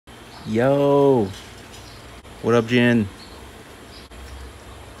Yo, what up, Jen?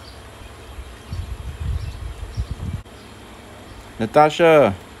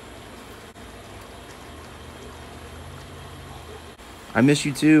 Natasha, I miss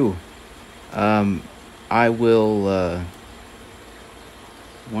you too. Um, I will,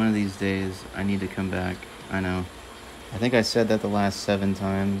 one of these days, I need to come back. I know. I think I said that the last 7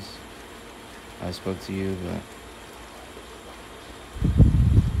 times I spoke to you, but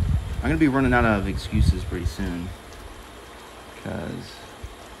I'm going to be running out of excuses pretty soon because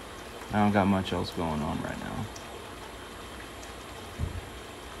I don't got much else going on right now.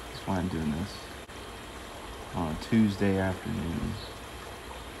 That's why I'm doing this on a Tuesday afternoon.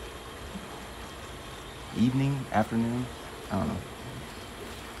 Evening? Afternoon? I don't know.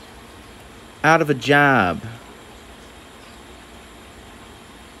 Out of a job.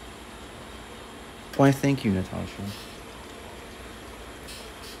 Why, thank you, Natasha.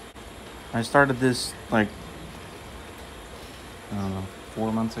 I started this, like, I don't know,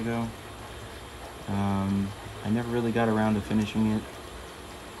 4 months ago. I never really got around to finishing it.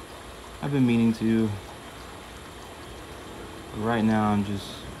 I've been meaning to. But right now, I'm just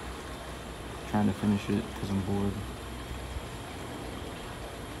trying to finish it because I'm bored.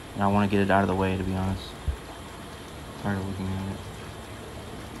 And I want to get it out of the way, to be honest. Tired of looking at it.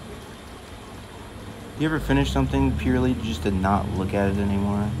 You ever finish something purely just to not look at it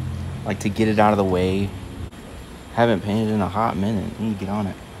anymore? Like to get it out of the way? Haven't painted in a hot minute. You need to get on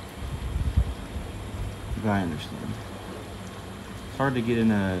it. You gotta understand. It's hard to get in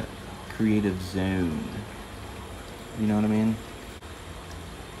a creative zone. You know what I mean?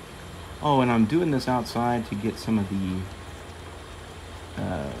 Oh, and I'm doing this outside to get some of the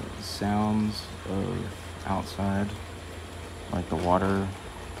sounds of outside. Like the water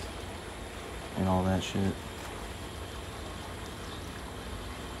and all that shit.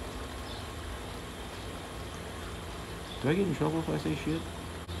 Do I get in trouble if I say shit? Is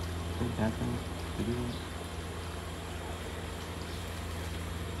that a bad thing to do?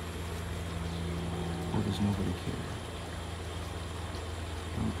 Or does nobody care?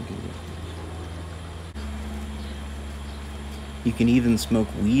 I don't think anybody cares. You can even smoke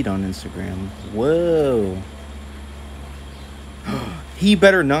weed on Instagram. Whoa. He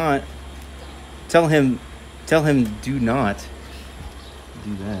better not. Tell him do not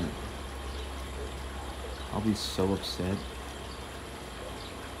do that. I'll be so upset.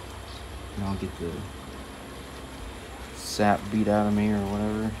 And I'll get the sap beat out of me or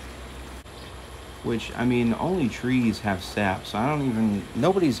whatever. Which, I mean, only trees have sap, so I don't even...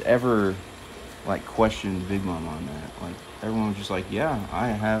 Nobody's ever, like, questioned Big Mom on that. Like, everyone was just like, yeah,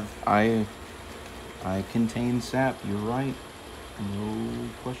 I contain sap, you're right. No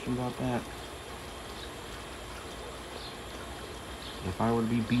question about that. If I were to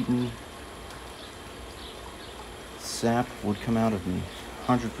be beaten, sap would come out of me,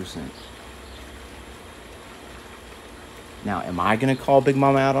 100%. Now, am I going to call Big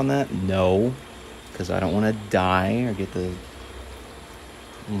Mama out on that? No, because I don't want to die or get the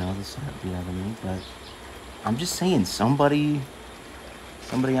sap beat out of me. But I'm just saying, somebody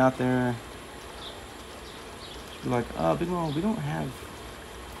out there should be like, oh, Big Mama, we're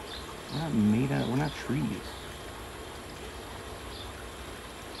not trees.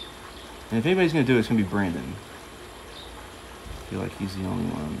 And if anybody's going to do it, it's going to be Brandon. I feel like he's the only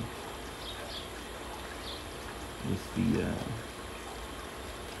one with the,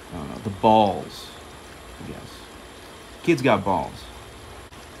 I don't know, the balls, I guess. Kid's got balls.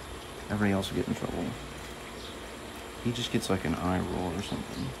 Everybody else will get in trouble. He just gets like an eye roll or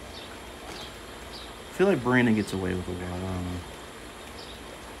something. I feel like Brandon gets away with a lot. I don't know.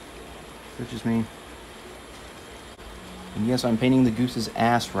 Is that just me? And yes, I'm painting the goose's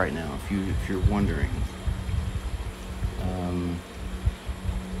ass right now, if you're wondering.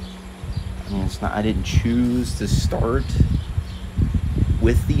 I mean, it's not. I didn't choose to start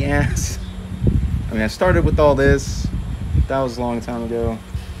with the ass. I mean, I started with all this. That was a long time ago.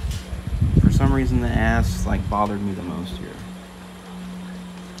 For some reason, the ass like bothered me the most here,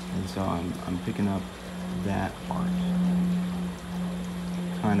 and so I'm picking up that part,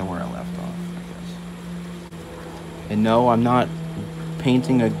 kind of where I left off, I guess. And no, I'm not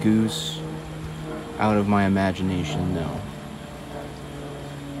painting a goose out of my imagination. No.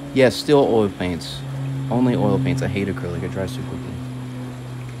 Yes, still oil paints. Only oil paints. I hate acrylic. It dries too quickly.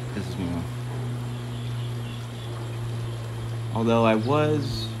 Pisses me off. Although I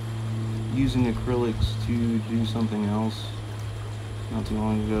was using acrylics to do something else not too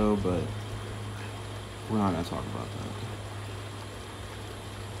long ago, but we're not going to talk about that.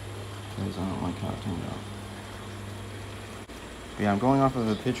 Because I don't like how it turned out. Yeah, I'm going off of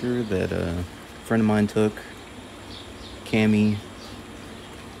a picture that a friend of mine took. Cammy.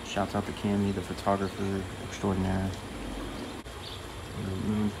 Shouts out to Cammy, the photographer extraordinaire.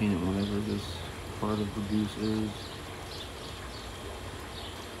 I'm going to paint it whatever this part of the goose is.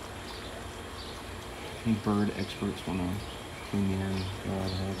 Any bird experts want to clean me in, go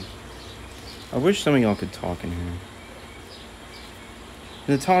right ahead. I wish some of y'all could talk in here.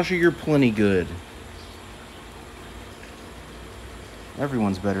 Natasha, you're plenty good.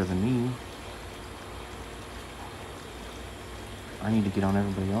 Everyone's better than me. I need to get on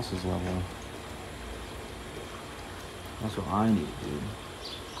everybody else's level. That's what I need to do.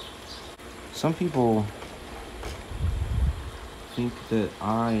 Some people think that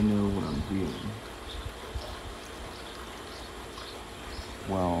I know what I'm doing.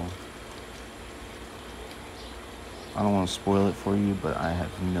 Well, I don't want to spoil it for you, but I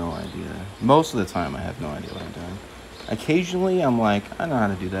have no idea. Most of the time, I have no idea what I'm doing. Occasionally, I'm like, I know how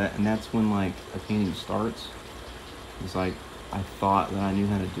to do that, and that's when, like, a painting starts. It's like, I thought that I knew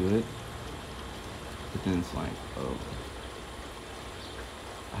how to do it, but then it's like, oh,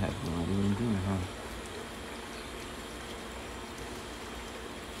 I have no idea what I'm doing, huh?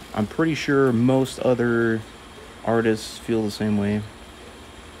 I'm pretty sure most other artists feel the same way.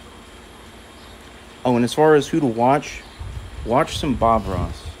 Oh, and as far as who to watch some Bob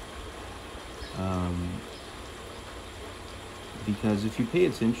Ross. Because if you pay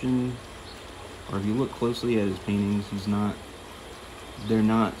attention, or if you look closely at his paintings, they're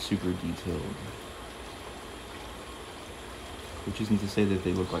not super detailed. Which isn't to say that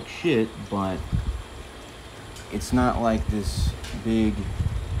they look like shit, but it's not like this big,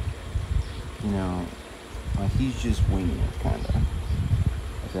 like he's just winging it, kinda.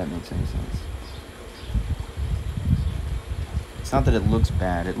 If that makes any sense. It's not that it looks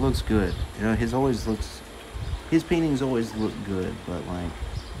bad, it looks good. His paintings always look good, but like,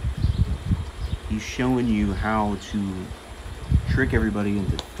 he's showing you how to trick everybody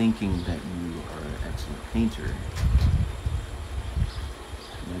into thinking that you are an excellent painter.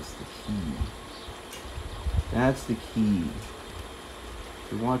 And that's the key. That's the key.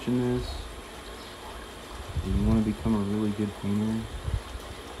 If you're watching this, and you want to become a really good painter,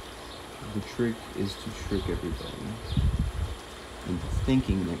 the trick is to trick everybody into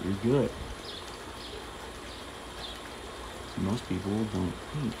thinking that you're good. Most people don't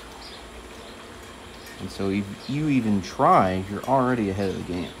paint. And so if you even try, you're already ahead of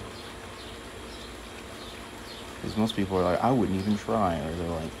the game. Because most people are like, I wouldn't even try. Or they're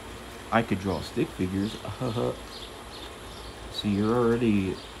like, I could draw stick figures. So you're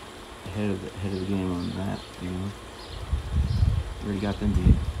already ahead of the game on that, You already got them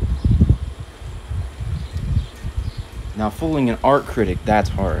beat. Now, fooling an art critic, that's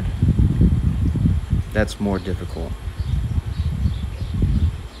hard. That's more difficult.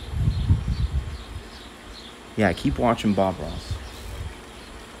 Yeah, keep watching Bob Ross.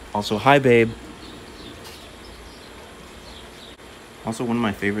 Also, hi, babe. Also, one of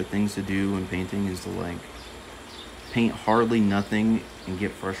my favorite things to do when painting is to, like, paint hardly nothing and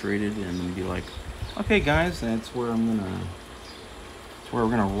get frustrated and then be like, okay, guys, that's where we're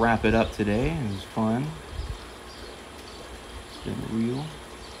gonna wrap it up today. It was fun. It's been real.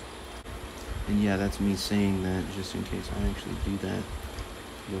 And yeah, that's me saying that just in case I actually do that,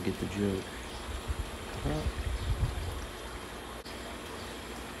 you'll get the joke.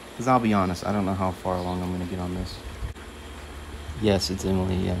 Because I'll be honest, I don't know how far along I'm going to get on this. Yes, it's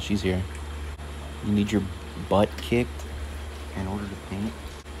Emily. Yeah, she's here. You need your butt kicked in order to paint?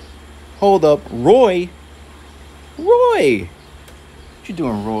 Hold up. Roy! Roy! What you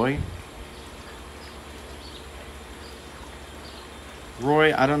doing, Roy?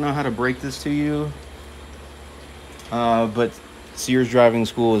 Roy, I don't know how to break this to you, but Sears Driving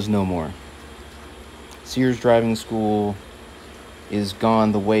School is no more. Sears Driving School is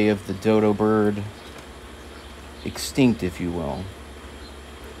gone the way of the dodo bird, extinct, if you will.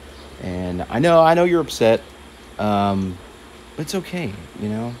 And I know you're upset, but it's okay,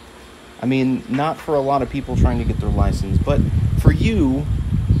 I mean, not for a lot of people trying to get their license, but for you,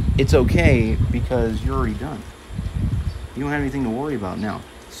 it's okay because you're already done. You don't have anything to worry about now.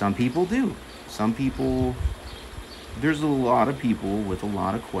 Some people do. There's a lot of people with a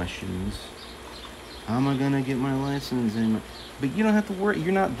lot of questions. How am I going to get my license? But you don't have to worry.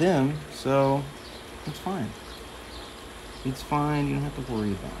 You're not them, so it's fine. It's fine. You don't have to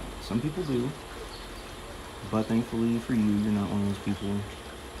worry about it. Some people do. But thankfully for you, you're not one of those people.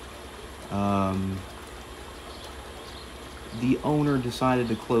 The owner decided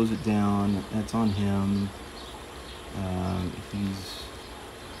to close it down. That's on him. He's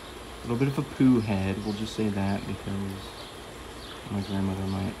a little bit of a poo head. We'll just say that because My grandmother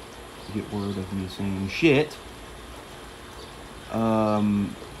might get word of me saying shit. But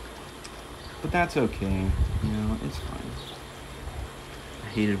that's okay. You know, it's fine. I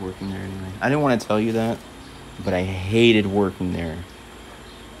hated working there anyway. I didn't want to tell you that, but I hated working there.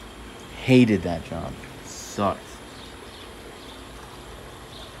 Hated that job. Sucked.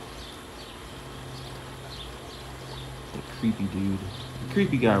 That creepy dude. The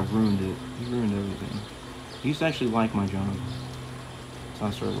creepy guy ruined it. He ruined everything. He used to actually like my job. So I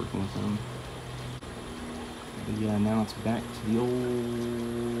started working with him. But yeah, now it's back to the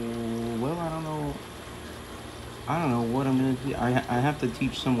old... Well, I don't know what I'm going to do. I have to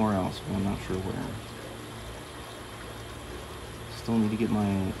teach somewhere else, but I'm not sure where. Still need to get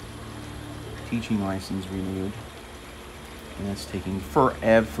my teaching license renewed. And that's taking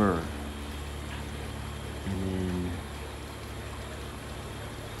forever. And then...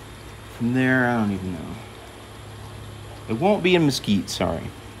 From there, I don't even know. It won't be in Mesquite, sorry.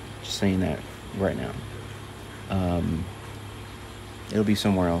 Just saying that right now. It'll be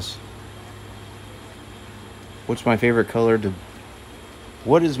somewhere else. What is my favorite color to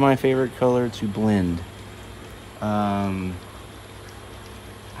blend? I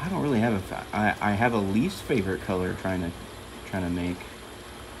don't really have I have a least favorite color trying to make.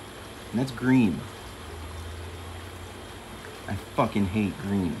 And that's green. I fucking hate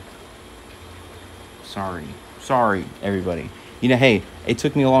green. Sorry, everybody. You know, hey, it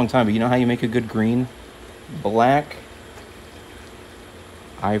took me a long time, but you know how you make a good green? Black.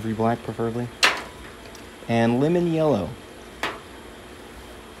 Ivory black, preferably. And lemon yellow.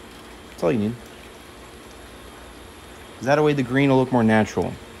 That's all you need. That way the green will look more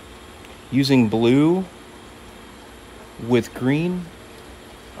natural. Using blue with green,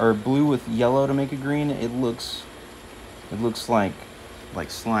 or blue with yellow to make a green, it looks like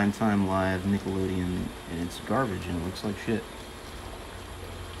Slime Time Live, Nickelodeon, and it's garbage, and it looks like shit.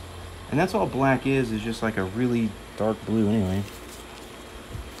 And that's all black is just like a really dark blue anyway.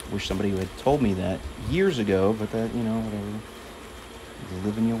 Wish somebody had told me that years ago, but that, you know, whatever. You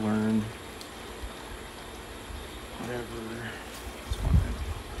live and you learn. Whatever. It's fine.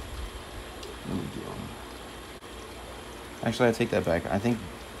 No big deal. Actually, I take that back. I think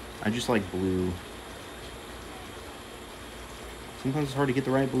I just like blue. Sometimes it's hard to get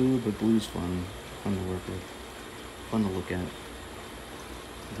the right blue, but blue's fun. Fun to work with. Fun to look at.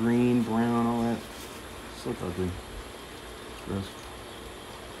 Green, brown, all that. It's so ugly. It's gross.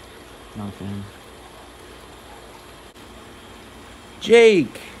 Not a fan.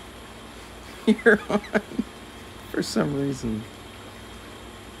 Jake! You're on. For some reason.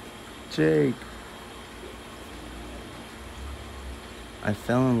 Jake. I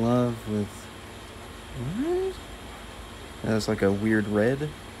fell in love with... What? That was like a weird red.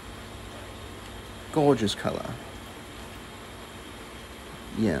 Gorgeous color.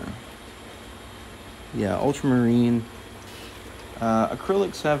 Yeah. Yeah, ultramarine.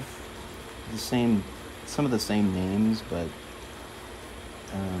 Acrylics have some of the same names, but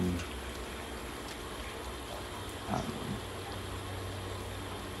I don't know.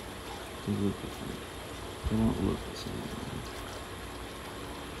 They look different. They don't look the same.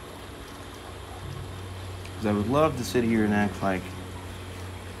 Because I would love to sit here and act like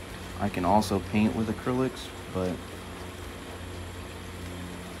I can also paint with acrylics, but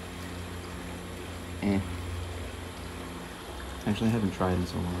actually, I haven't tried in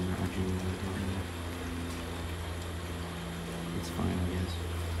so long. I genuinely don't know. It's fine, I guess.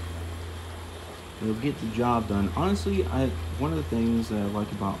 It'll get the job done. Honestly, one of the things that I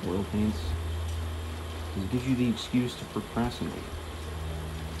like about oil paints is it gives you the excuse to procrastinate.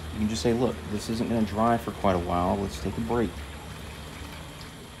 You can just say, look, this isn't going to dry for quite a while. Let's take a break.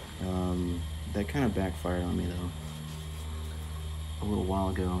 That kind of backfired on me, though. A little while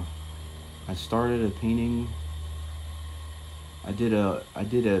ago. I started a painting. I did a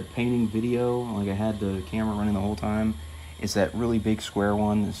painting video. Like, I had the camera running the whole time. It's that really big square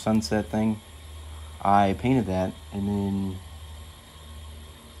one, the sunset thing. I painted that, and then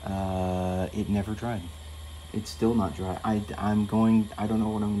it never dried. It's still not dry. I don't know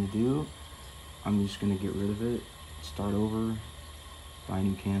what I'm going to do. I'm just going to get rid of it, start over, buy a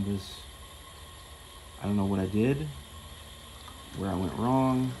new canvas. I don't know what I did, where I went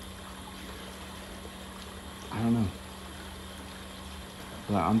wrong. I don't know.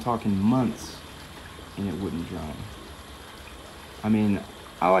 But I'm talking months, and it wouldn't dry. I mean,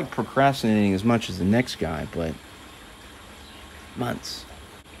 I like procrastinating as much as the next guy, but months.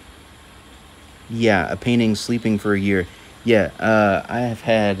 Yeah, a painting sleeping for a year. Yeah, I have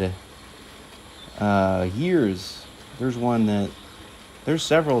had years. There's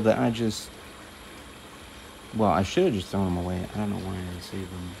several that Well, I should have just thrown them away. I don't know why I didn't save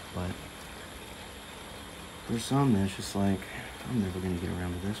them, but there's some that's just like, I'm never going to get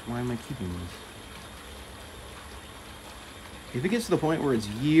around to this. Why am I keeping this? If it gets to the point where it's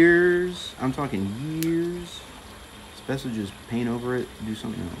years, I'm talking years, it's best to just paint over it and do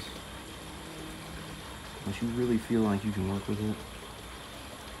something else. Unless you really feel like you can work with it,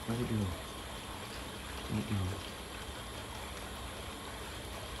 let it go. Let it go.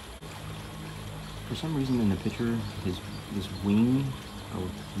 For some reason in the picture, this wing, or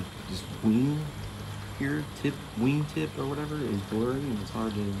this wing here, wing tip or whatever, is blurry and it's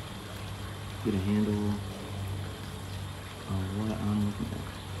hard to get a handle on what I'm looking at.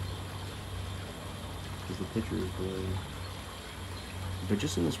 Because the picture is blurry. But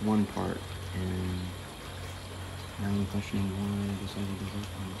just in this one part, and now I'm questioning why I decided to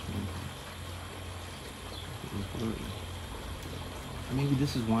work on this one part. It was blurry. Maybe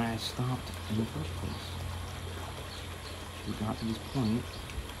this is why I stopped in the first place. We got to this point,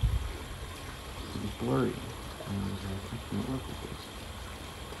 it was blurry, and I was like, I can't work with this.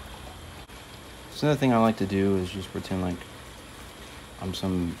 So another thing I like to do is just pretend like I'm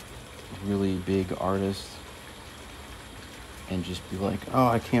some really big artist, and just be like, oh,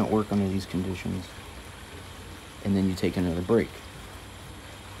 I can't work under these conditions. And then you take another break.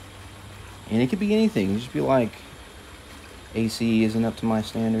 And it could be anything. You just be like, AC isn't up to my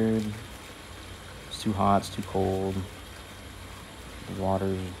standard. It's too hot, it's too cold. The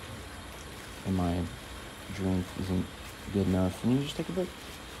water in my drink isn't good enough. And you just take a break.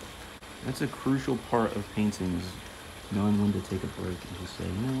 That's a crucial part of painting, is knowing when to take a break and just say,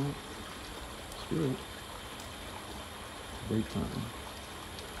 you know what? Screw it. Break time.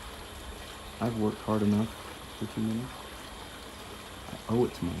 I've worked hard enough for 2 minutes. I owe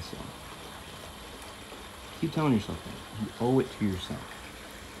it to myself. Keep telling yourself that. You owe it to yourself.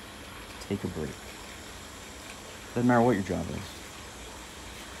 Take a break. Doesn't matter what your job is.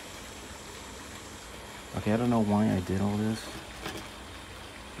 Okay, I don't know why I did all this.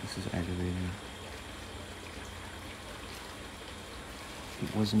 This is aggravating.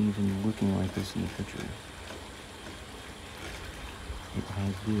 It wasn't even looking like this in the picture. It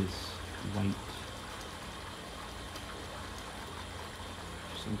has this white.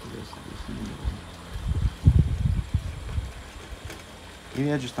 Just like the rest of this in the middle. Maybe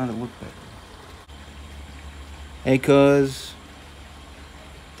I just thought it looked better. Hey, cuz.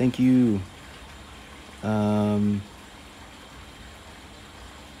 Thank you.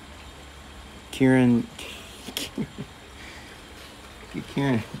 Kieran. Get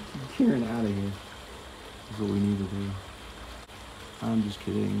Kieran out of here. That's what we need to do. I'm just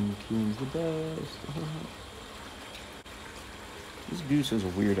kidding. Kieran's the best. This Goose has a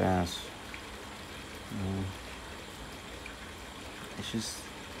weird ass. It's just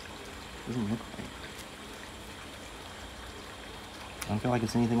doesn't look right. I don't feel like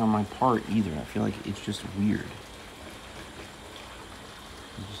it's anything on my part either. I feel like it's just weird.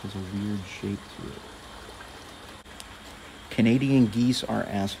 It just has a weird shape to it. Canadian geese are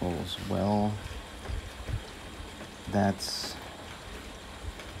assholes. Well, that's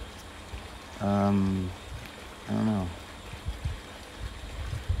I don't know.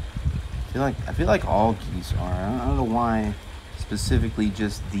 I feel like all geese are. I don't know why specifically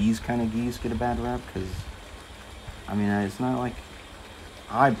just these kind of geese get a bad rap, because I mean, it's not like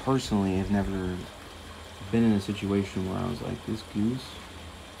I personally have never been in a situation where I was like, this goose,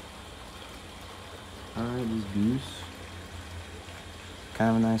 alright, this goose,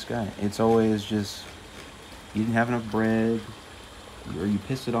 kind of a nice guy. It's always just, you didn't have enough bread, or you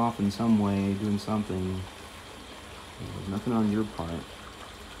pissed it off in some way, doing something. There's nothing on your part.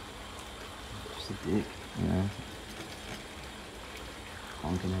 Just a dick, you know?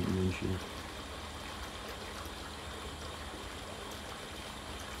 Honking at you and shit.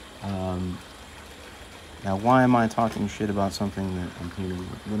 Now, why am I talking shit about something that I'm painting?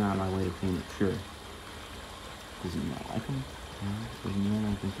 Went out of my way to paint it, sure. Does he not like them? No, doesn't mean I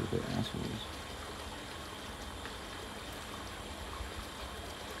don't think they're assholes.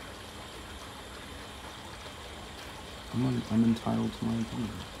 I'm entitled to my opinion.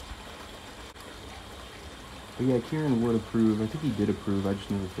 But yeah, Kieran would approve. I think he did approve. I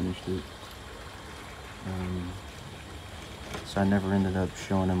just never finished it. So I never ended up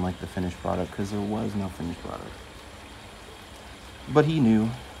showing him like the finished product, because there was no finished product. But he knew.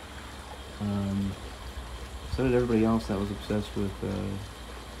 So did everybody else that was obsessed with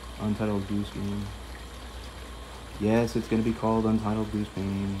Untitled Goose game. Yes, it's going to be called Untitled Goose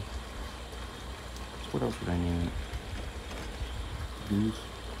game. So what else would I name it? Goose.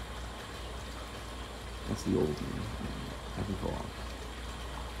 That's the old name. I can go off.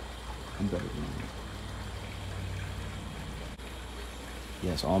 I'm better than that.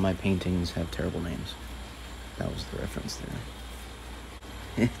 Yes, all my paintings have terrible names. That was the reference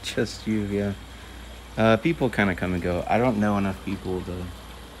there. Just you, yeah. People kind of come and go. I don't know enough people to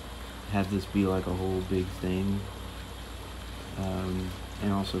have this be like a whole big thing.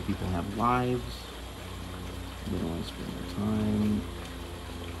 And also people have lives. They don't want to spend their time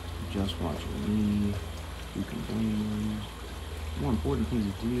just watching me. Who can blame them? More important things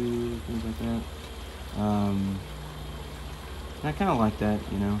to do, things like that. And I kind of like that,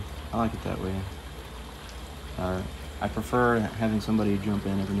 you know. I like it that way. I prefer having somebody jump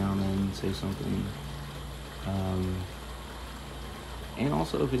in every now and then and say something. And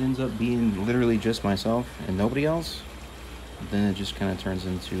also, if it ends up being literally just myself and nobody else, then it just kind of turns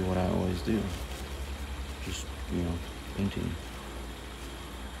into what I always do. Just, you know, painting.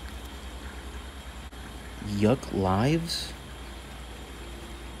 Yuck lives?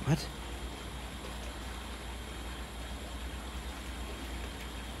 What?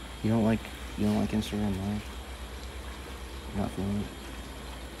 You don't like Instagram Live? You're not feeling it?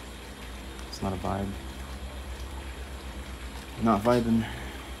 It's not a vibe. Not vibing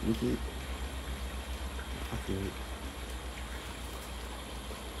with it. I feel it.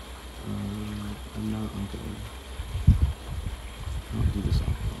 I'm not Untitled. I don't do this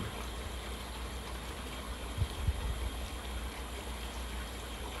often.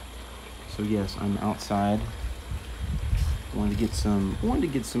 So yes, I'm outside. Wanted to get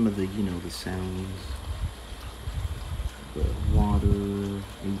some of the, you know, the sounds, the water,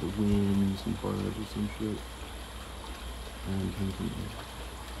 maybe the wind, some birds or some shit. And thinking,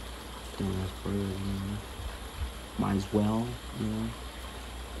 dumbass bird, you know. Might as well, you know.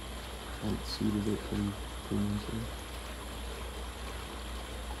 That suited it pretty nicely.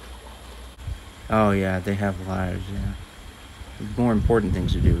 Oh yeah, they have lives, yeah. The more important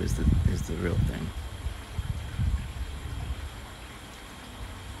things to do is the real thing.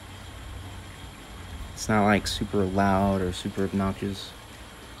 It's not like super loud or super obnoxious.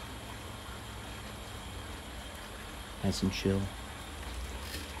 Nice and chill.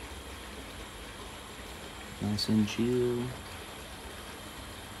 Nice and chill.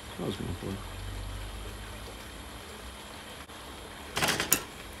 That's what I was going for.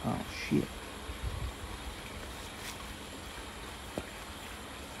 Oh shit.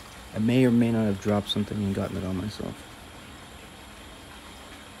 I may or may not have dropped something and gotten it on myself.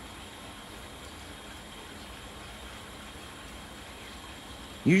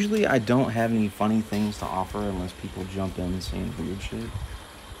 Usually I don't have any funny things to offer unless people jump in saying weird shit.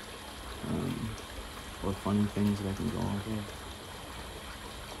 Or funny things that I can go off of.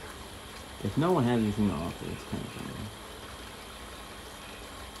 If no one has anything to offer, it's kind of funny.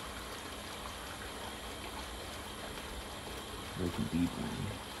 They can beat me,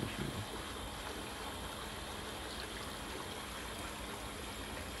 for sure.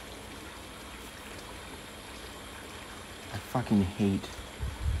 I fucking hate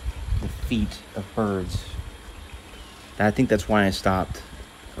the feet of birds. I think that's why I stopped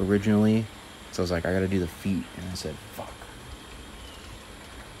originally. So I was like, I gotta do the feet. And I said, fuck.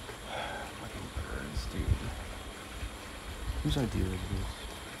 Fucking birds, dude. Whose idea is this?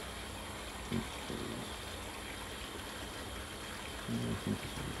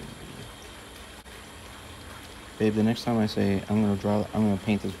 Babe, the next time I say I'm gonna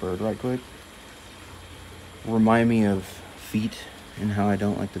paint this bird right quick, remind me of feet and how I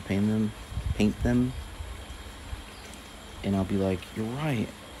don't like to paint them, and I'll be like, you're right.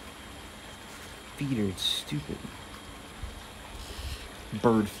 Feet are stupid.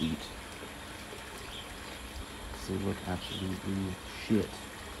 Bird feet. 'Cause they look absolutely shit.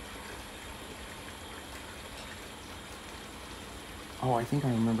 Oh, I think I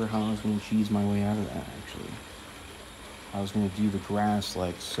remember how I was going to cheese my way out of that, actually. I was going to do the grass,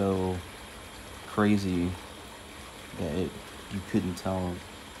 like, so crazy that you couldn't tell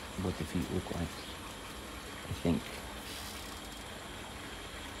what the feet look like, I think.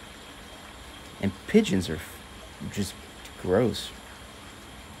 And pigeons are just gross.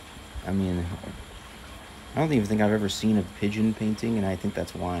 I mean, I don't even think I've ever seen a pigeon painting, and I think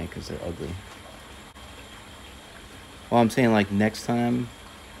that's why, because they're ugly. Well, I'm saying, like, next time,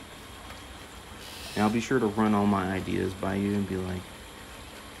 and I'll be sure to run all my ideas by you and be like,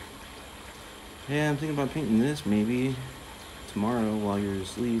 hey, I'm thinking about painting this maybe tomorrow while you're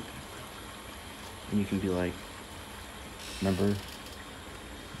asleep. And you can be like, remember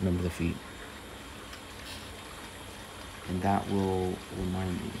the feet. And that will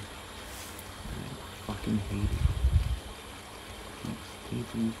remind me. I fucking hate it. Painting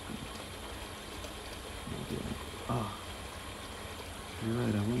feet. And I'll be like, oh, you're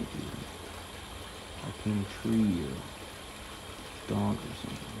right, I won't do that. I'll paint a tree or dog or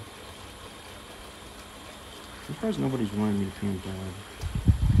something. I'm surprised nobody's wanted me to paint dog.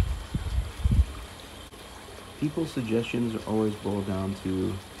 People's suggestions are always boiled down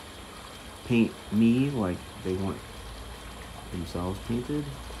to paint me like they want themselves painted,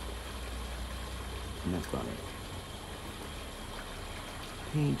 and that's about it.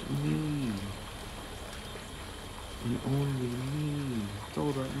 Paint me, and only me. It's all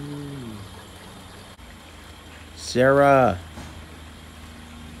about me. Sarah,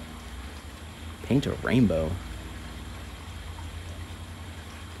 paint a rainbow.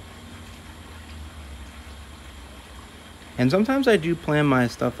 And sometimes I do plan my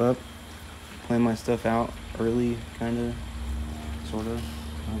stuff out early, kind of, sort of.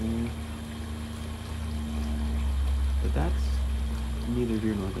 I mean, but that's neither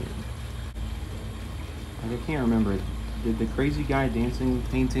here nor there. Like, I can't remember. Did the crazy guy dancing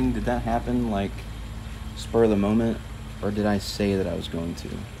painting, did that happen like spur of the moment, or did I say that I was going to?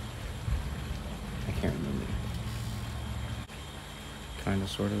 I can't remember. Kind of,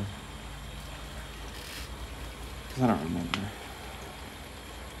 sort of. Because I don't remember.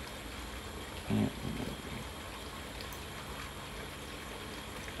 Can't remember.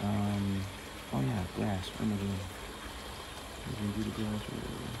 Oh yeah, grass. What am I doing? I'm gonna do the grass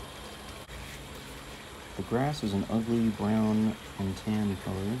earlier. The grass is an ugly brown and tan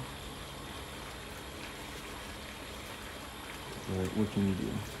color. But what can you do?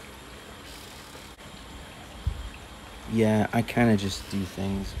 Yeah, I kind of just do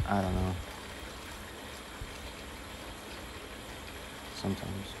things. I don't know.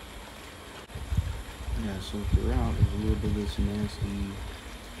 Sometimes. Yeah, so throughout there's a little bit of this nasty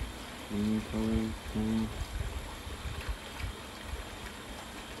green color thing.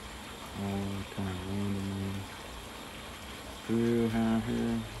 All kind of randomly throughout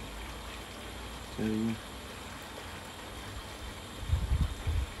here. Tell you.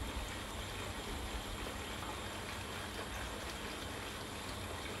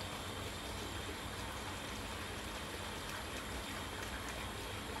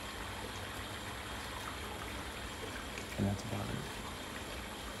 And that's about it.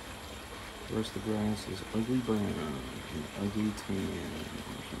 The rest of the grass is ugly brown and ugly tan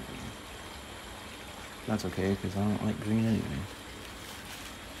or something. That's okay, because I don't like green anyway.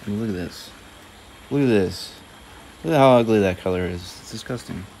 I mean, look at this. Look at this. Look at how ugly that color is. It's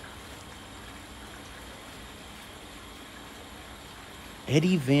disgusting.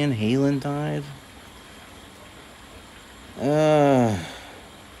 Eddie Van Halen died? Well,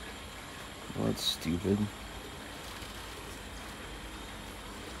 that's stupid.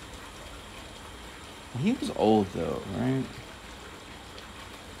 He was old though, right?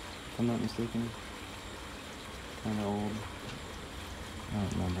 If I'm not mistaken. Kind of old. I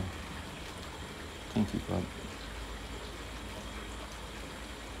don't remember. Can't keep up.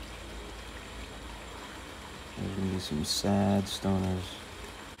 There's gonna be some sad stoners.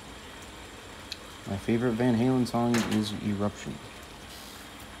 My favorite Van Halen song is Eruption.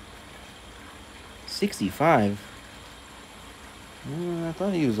 65? I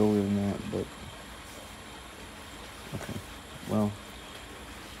thought he was older than that, but... Okay, well...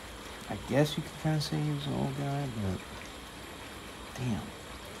 I guess you could kind of say he was an old guy, but... Damn.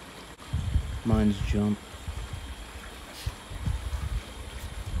 Mine's jump.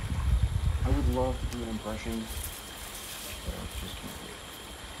 I would love to do an impression, but I just can't do it.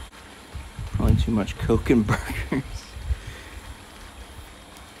 Probably too much Coke and burgers.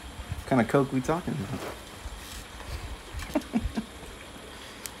 What kind of Coke we talking about?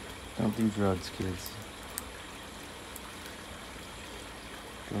 Don't do drugs, kids.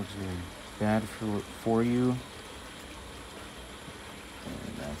 Drugs are bad for you.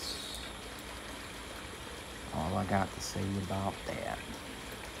 And that's all I got to say about that.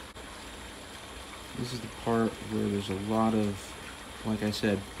 This is the part where there's a lot of, like I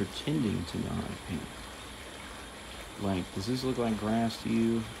said, pretending to not paint. Like, does this look like grass to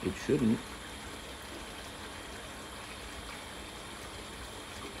you? It shouldn't.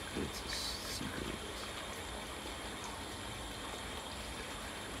 It's a secret.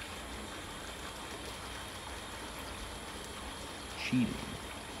 Cheating.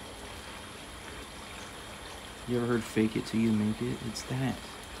 You ever heard fake it till you make it? It's that,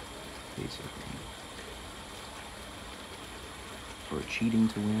 basically. Or cheating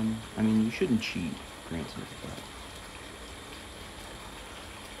to win. I mean, you shouldn't cheat, granted, but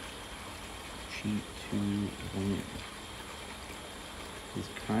cheat to win. It's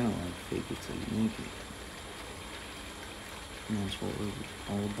kind of like fake it till you make it. And that's what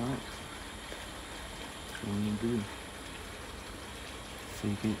we're all about. That's what you do.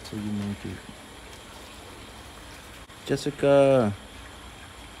 Fake it till you make it. Jessica.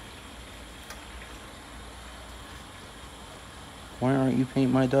 Why aren't you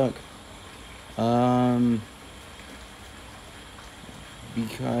painting my duck? Because.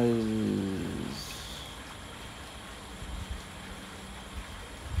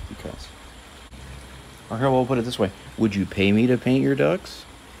 Or here, we'll put it this way. Would you pay me to paint your ducks?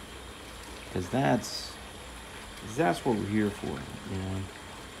 Because that's what we're here for, you know?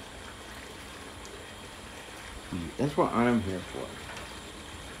 That's what I'm here for.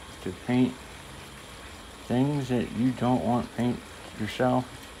 To paint things that you don't want paint yourself,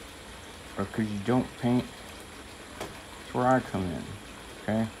 or because you don't paint. That's where I come in,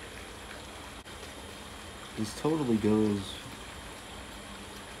 okay? This totally goes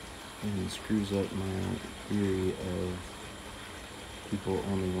and screws up my theory of people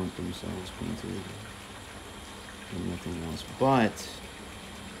only want themselves painted and nothing else. But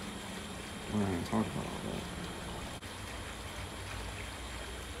we're not going to talk about all that.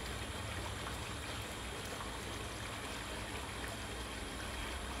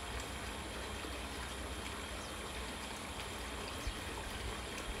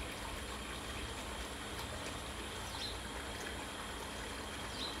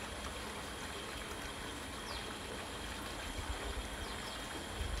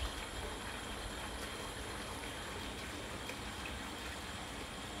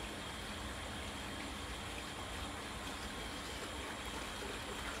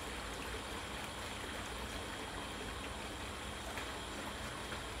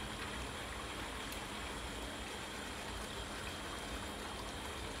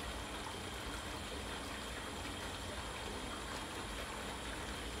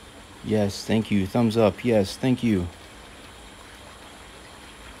 Yes, thank you. Thumbs up. Yes, thank you.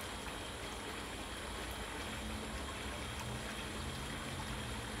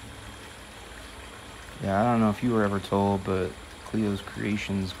 Yeah, I don't know if you were ever told, but Cleo's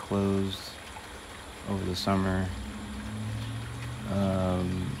Creations closed over the summer.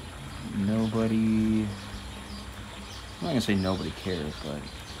 Nobody, I'm not gonna say nobody cared, but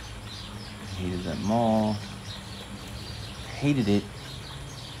I hated that mall. Hated it.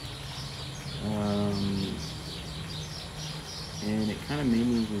 And it kind of made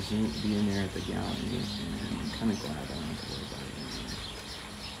me resent being there at the gallery, and I'm kind of glad I don't have to worry about it anymore.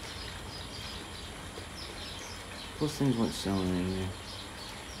 Those things weren't selling anyway.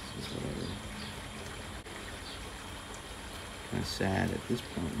 Just whatever. Kind of sad at this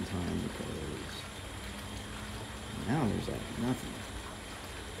point in time because now there's like nothing.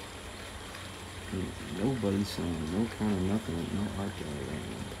 Nobody's selling no kind of nothing, no art gallery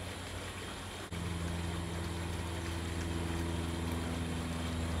anymore.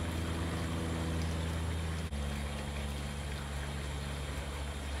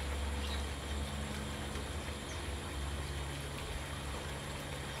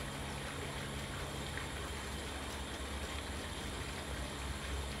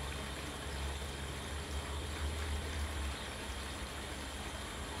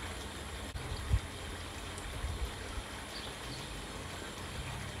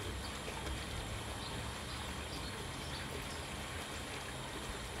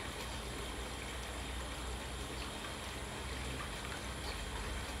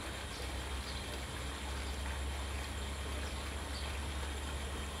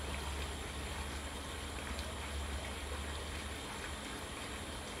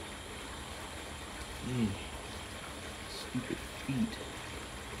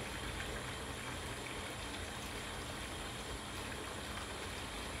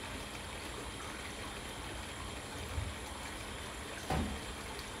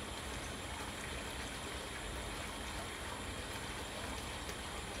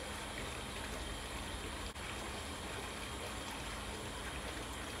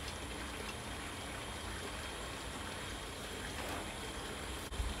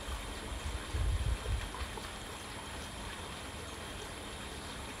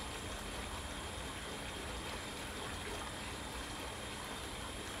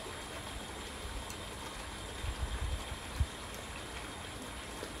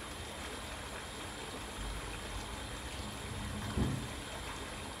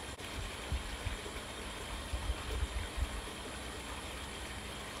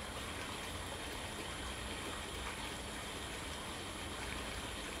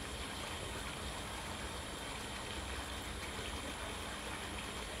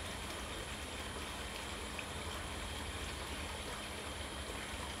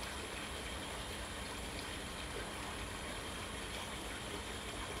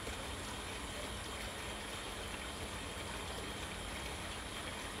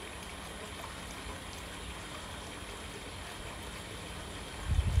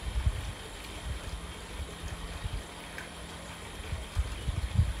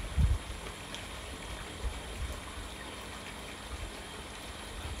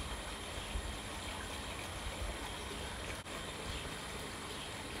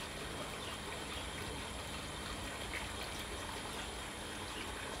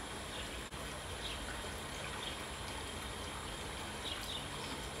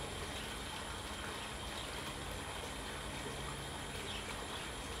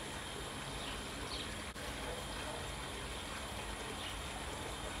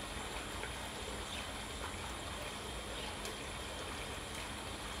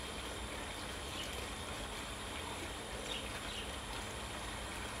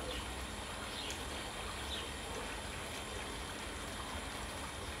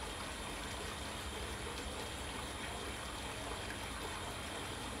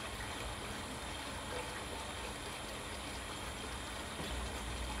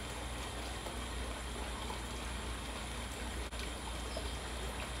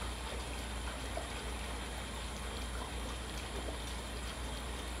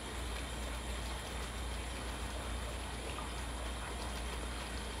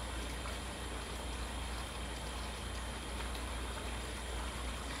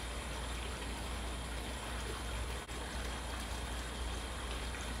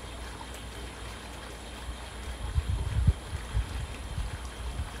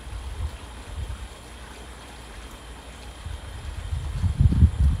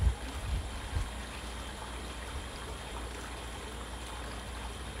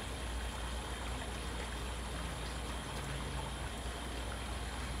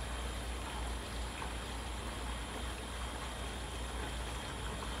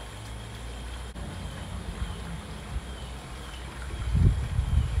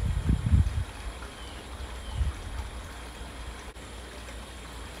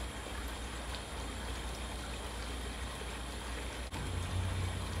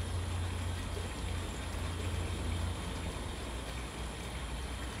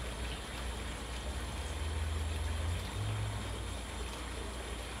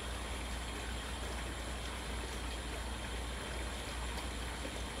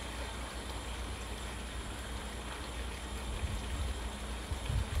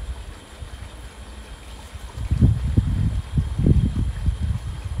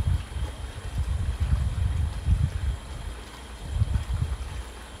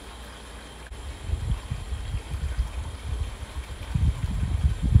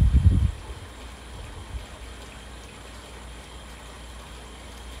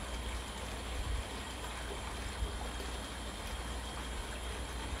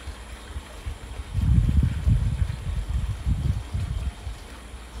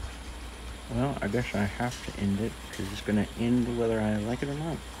 guess I have to end it because it's gonna end whether I like it or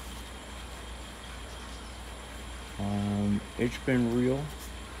not. It's been real.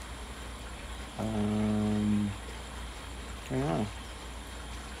 I don't know.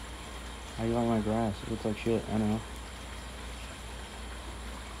 How do you like my grass? It looks like shit. I know.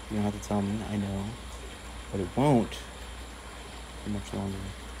 You don't have to tell me. I know. But it won't for much longer.